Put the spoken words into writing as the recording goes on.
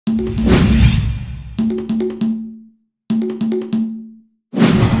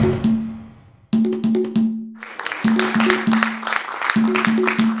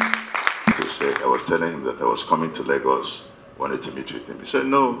was coming to Lagos, wanted to meet with him. He said,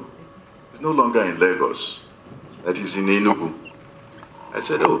 no, he's no longer in Lagos, that he's in Enugu. I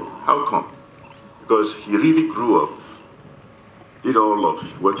said, oh, how come? Because he really grew up, did all of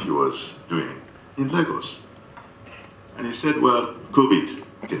what he was doing in Lagos. And he said, well, COVID,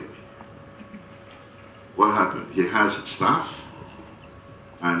 okay. What happened? He has staff,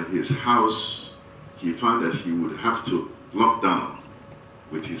 and his house, he found that he would have to lock down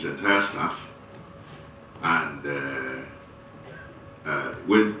with his entire staff. And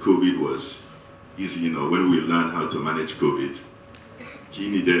when COVID was easy, you know, when we learned how to manage COVID, he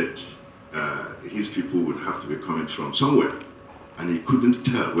needed, his people would have to be coming from somewhere, and he couldn't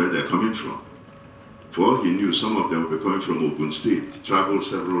tell where they're coming from. For all he knew, some of them were coming from Ogun State, traveled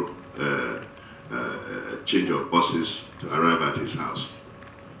several change of buses to arrive at his house.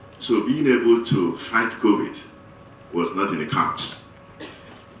 So being able to fight COVID was not in the cards.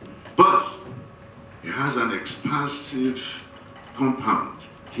 But he has an expansive compound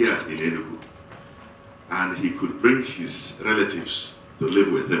here in Enugu, and he could bring his relatives to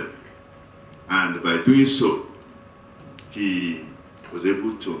live with him. And by doing so, he was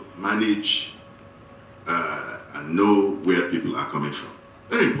able to manage and know where people are coming from.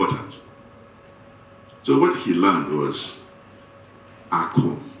 Very important. So what he learned was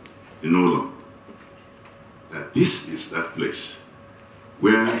Ako, Inola, that this is that place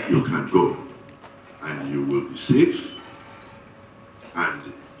where you can go and you will be safe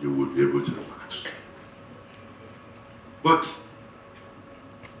and you will be able to relax. But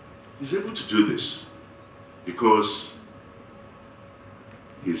he's able to do this because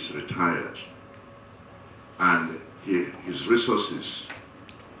he's retired, and his resources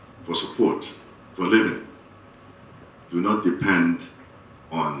for support, for living, do not depend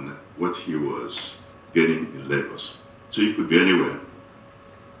on what he was getting in Lagos. So he could be anywhere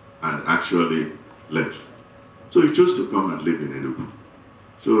and actually live. So he chose to come and live in Enugu.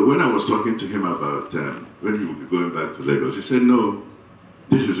 So when I was talking to him about when he would be going back to Lagos, he said, no,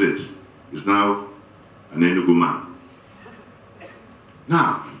 this is it. He's now an Enugu man.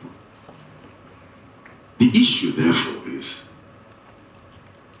 Now, the issue, therefore, is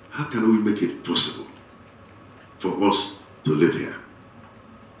how can we make it possible for us to live here?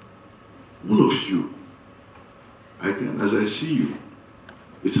 All of you, as I see you,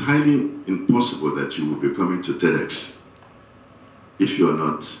 it's highly impossible that you will be coming to TEDx if you are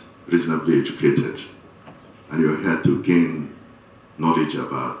not reasonably educated and you're here to gain knowledge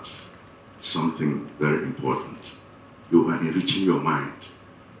about something very important. You are enriching your mind.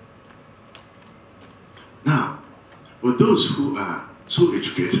 Now, for those who are so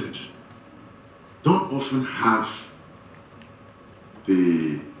educated, don't often have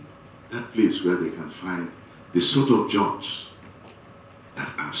that place where they can find the sort of jobs that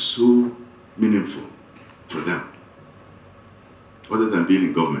are so meaningful for them, other than being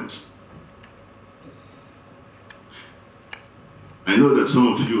in government. I know that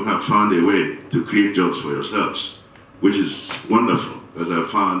some of you have found a way to create jobs for yourselves, which is wonderful, because I've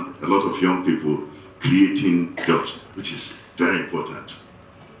found a lot of young people creating jobs, which is very important.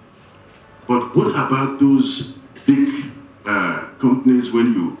 But what about those big companies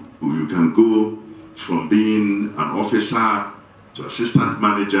when you can go from being an officer to assistant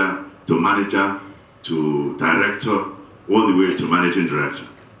manager to director, all the way to managing director?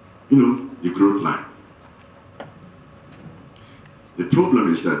 You know, the growth line. The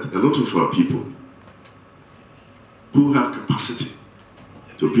problem is that a lot of our people who have capacity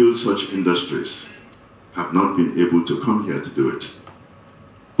to build such industries have not been able to come here to do it.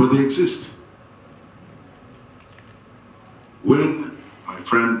 But they exist. When my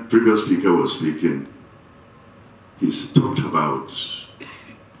friend, previous speaker, was speaking, he talked about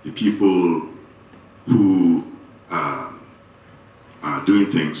the people who are doing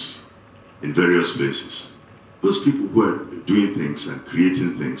things in various places. Those people who are doing things and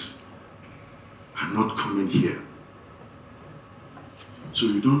creating things are not coming here. So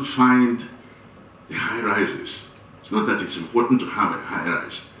you don't find the high rises. It's not that it's important to have a high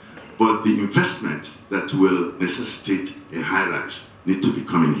rise, but the investment that will necessitate a high rise need to be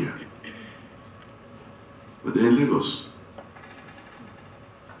coming here. But they're in Lagos.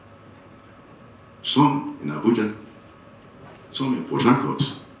 Some in Abuja, some in Port Harcourt.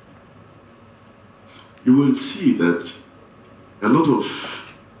 You will see that a lot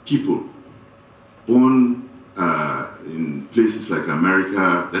of people born in places like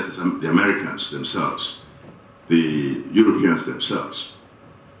America, that is the Americans themselves, the Europeans themselves,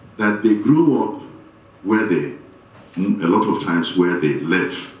 that they grew up where they, a lot of times where they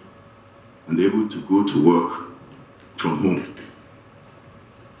live, and they're able to go to work from home.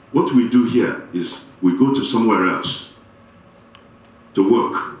 What we do here is we go to somewhere else to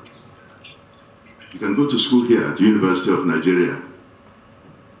work. You can go to school here at the University of Nigeria,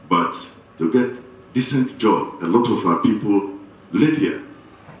 but to get decent job, a lot of our people live here.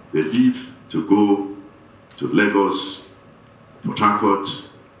 They leave to go to Lagos, Port Harcourt,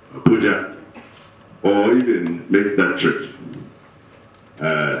 Abuja, or even make that trip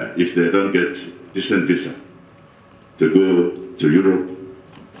if they don't get decent visa to go to Europe,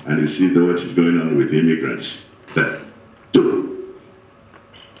 and you see what is going on with immigrants there. So,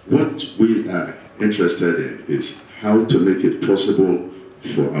 what we are interested in is how to make it possible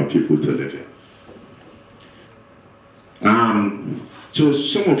for our people to live here. So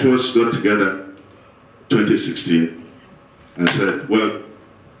some of us got together 2016 and said, well,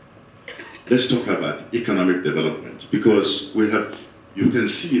 let's talk about economic development, because you can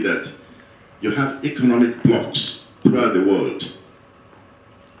see that you have economic blocks throughout the world.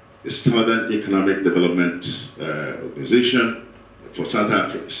 The Southern Economic Development Organization for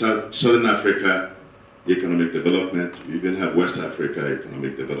Southern Africa, economic development. You even have West Africa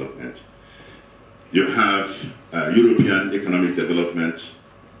economic development. You have European economic development,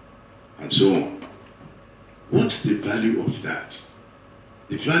 and so on. What's the value of that?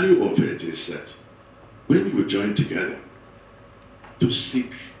 The value of it is that when you join together to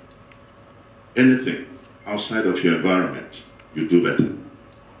seek anything outside of your environment, you do better.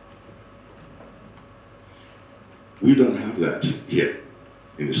 We don't have that here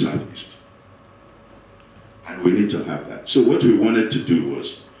in the Southeast. And we need to have that. So what we wanted to do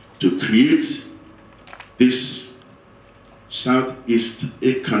was to create this Southeast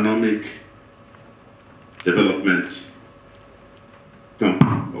Economic Development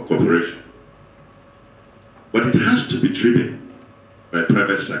Company or corporation. But it has to be driven by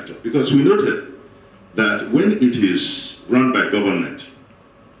private sector, because we noted that when it is run by government,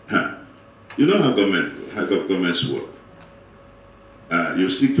 you know how governments work. You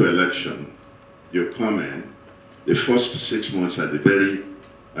seek to election, you come in, the first 6 months at the very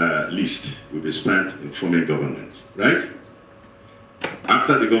least will be spent in forming government, right?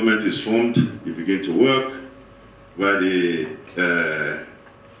 After the government is formed, you begin to work. By the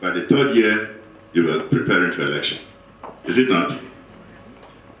third year, you are preparing for election. Is it not?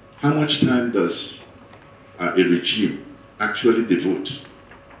 How much time does a regime actually devote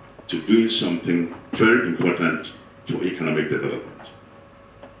to doing something very important for economic development?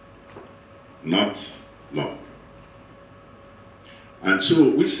 Not long. And so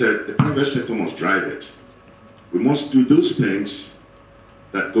we said the private sector must drive it. We must do those things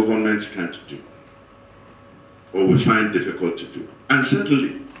that governments can't do, or we find difficult to do. And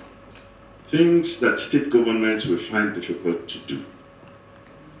certainly, things that state governments will find difficult to do.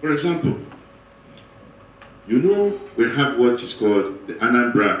 For example, you know we have what is called the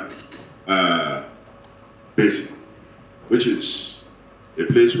Edinburgh Basin, which is a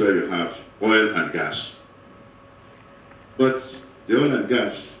place where you have oil and gas. But the oil and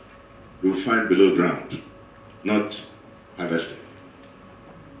gas you will find below ground, not harvested.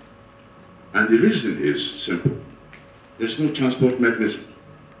 And the reason is simple. There's no transport mechanism,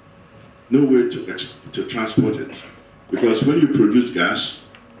 no way to transport it. Because when you produce gas,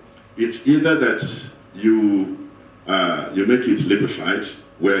 it's either that you make it liquefied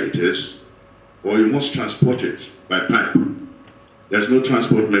where it is, or you must transport it by pipe. There's no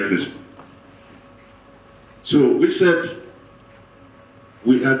transport mechanism. So we said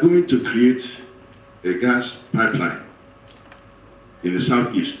we are going to create a gas pipeline in the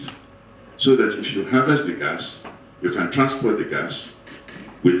southeast, so that if you harvest the gas, you can transport the gas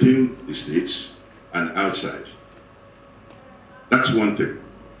within the states and outside. That's one thing.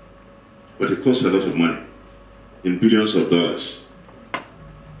 But it costs a lot of money, in billions of dollars.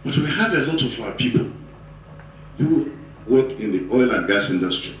 But we have a lot of our people who work in the oil and gas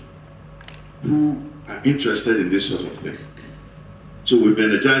industry who are interested in this sort of thing. So we've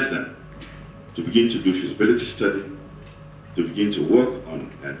energized them to begin to do feasibility study, to begin to work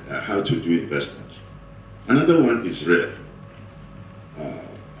on how to do investment. Another one is rail.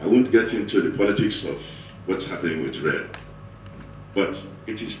 I won't get into the politics of what's happening with rail, but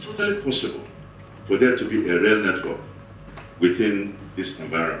it is totally possible for there to be a rail network within this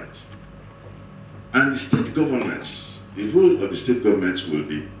environment. And the state governments, the role of the state governments will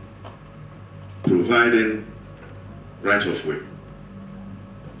be providing right-of-way.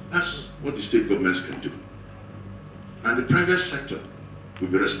 That's what the state governments can do. And the private sector will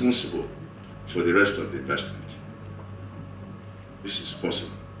be responsible for the rest of the investment. This is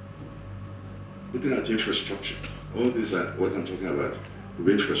possible. Looking at infrastructure, all these are what I'm talking about,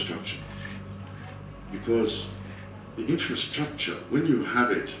 infrastructure. Because the infrastructure, when you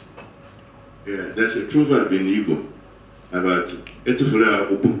have it, Yeah, there's a proverb in Igbo about etufula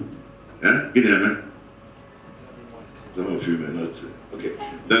ubu. Eh? Some of you may not say. Okay,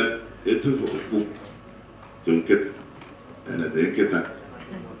 that etufula ubu to nketa and the nketa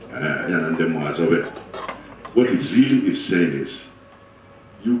and the moazobe. What it really is saying is,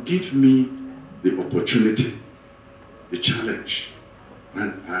 you give me the opportunity, the challenge,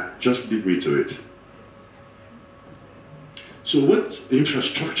 and just leave me to it. So what the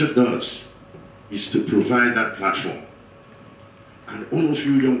infrastructure does is to provide that platform. And all of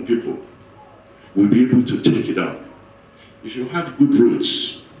you young people will be able to take it on. If you have good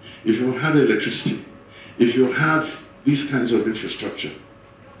roads, if you have electricity, if you have these kinds of infrastructure,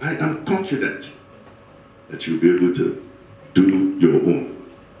 I am confident that you'll be able to do your own.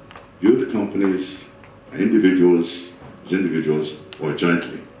 Build companies, individuals, as individuals, or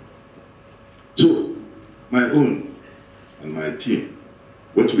jointly. So, my own and my team,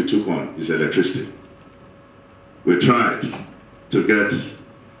 what we took on is electricity. We tried to get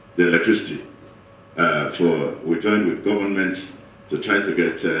the electricity we joined with governments to try to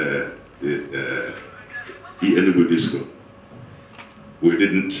get the Edinburgh disco. We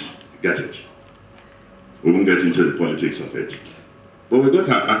didn't get it. We won't get into the politics of it. But we got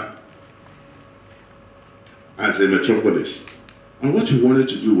her as a metropolis. And what we wanted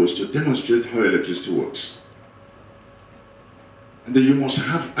to do was to demonstrate how electricity works. And then you must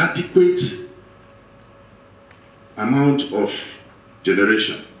have adequate amount of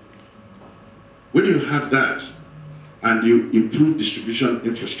generation. When you have that and you improve distribution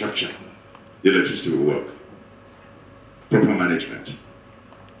infrastructure, the electricity will work. Proper management.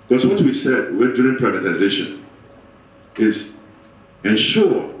 Because what we said during privatization is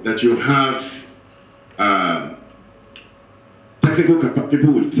ensure that you have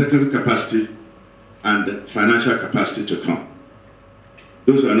people with technical capacity and financial capacity to come.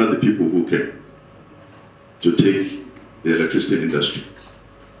 Those are not the people who came to take the electricity industry.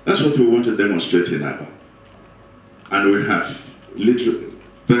 That's what we want to demonstrate in Aba. And we have literally,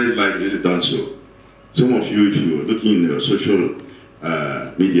 very likely done so. Some of you, if you're looking in your social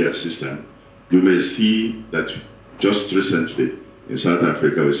media system, you may see that just recently in South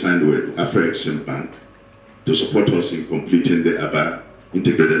Africa we signed with Afro-Exim Bank to support us in completing the Aba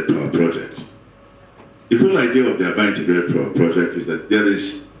Integrated Power Project. The whole idea of the Aba Integrated Power Project is that there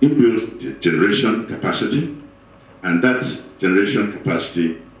is inbuilt generation capacity, and that generation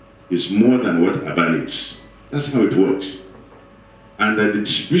capacity is more than what Aba needs. That's how it works. And the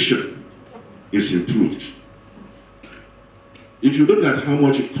distribution is improved. If you look at how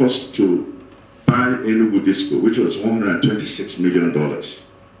much it cost to buy Enugu Disco, which was $126 million,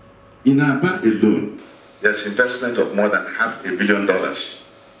 in Aba alone, there's investment of more than $500 million.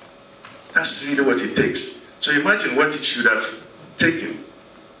 That's really what it takes. So imagine what it should have taken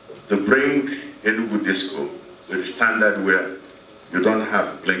to bring Enugu Disco to the standard where you don't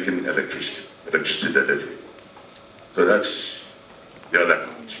have blinking electricity delivery. So that's the other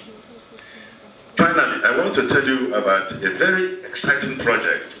part. Finally, I want to tell you about a very exciting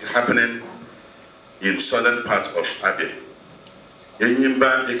project happening in southern part of Abia,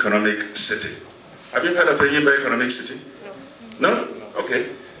 Enyimba Economic City. Have you heard of Enyimba Economic City? No? Okay.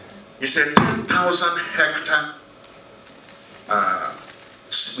 It's a 10,000 hectare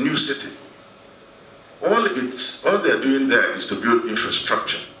new city. All they're doing there is to build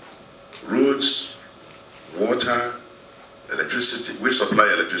infrastructure, roads, water, electricity. We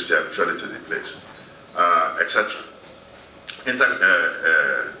supply electricity actually to the place, etc.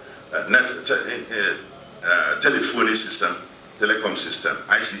 Telephony system, telecom system,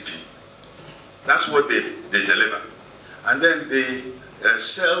 ICT. That's what they deliver. And then they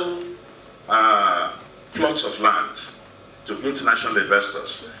sell plots of land to international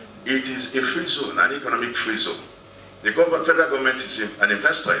investors. It is a free zone, an economic free zone. The federal government is an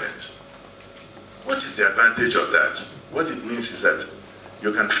investor in it. What is the advantage of that? What it means is that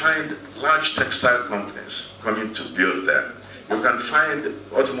you can find large textile companies coming to build there. You can find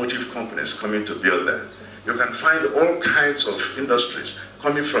automotive companies coming to build there. You can find all kinds of industries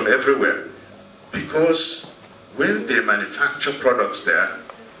coming from everywhere. Because when they manufacture products there,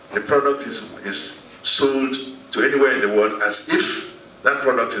 the product is sold to anywhere in the world as if that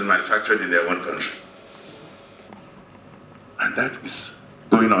product is manufactured in their own country. And that is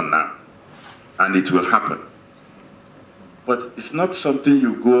going on now. And it will happen. But it's not something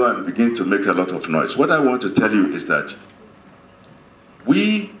you go and begin to make a lot of noise. What I want to tell you is that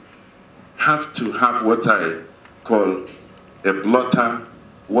we have to have what I call a blotter,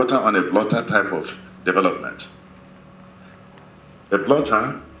 water on a blotter type of development. A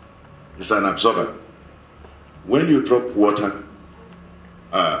blotter is an absorber. When you drop water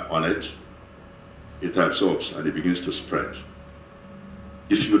on it, it absorbs and it begins to spread.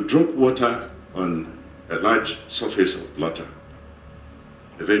 If you drop water on a large surface of water,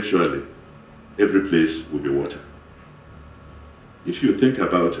 eventually every place will be water. If you think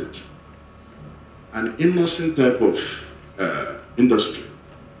about it, an innocent type of industry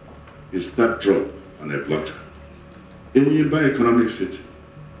is that drop on a blotter. In Yimba economic city,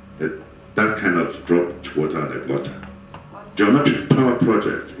 that kind of dropped water on a blotter. Geometric power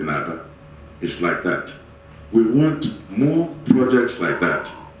project in Aba is like that. We want more projects like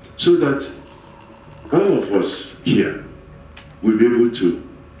that so that all of us here will be able to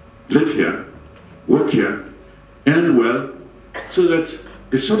live here, work here, earn well, so that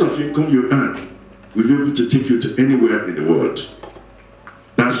the sort of income you earn will be able to take you to anywhere in the world.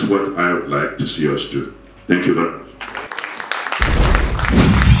 That's what I would like to see us do. Thank you very much.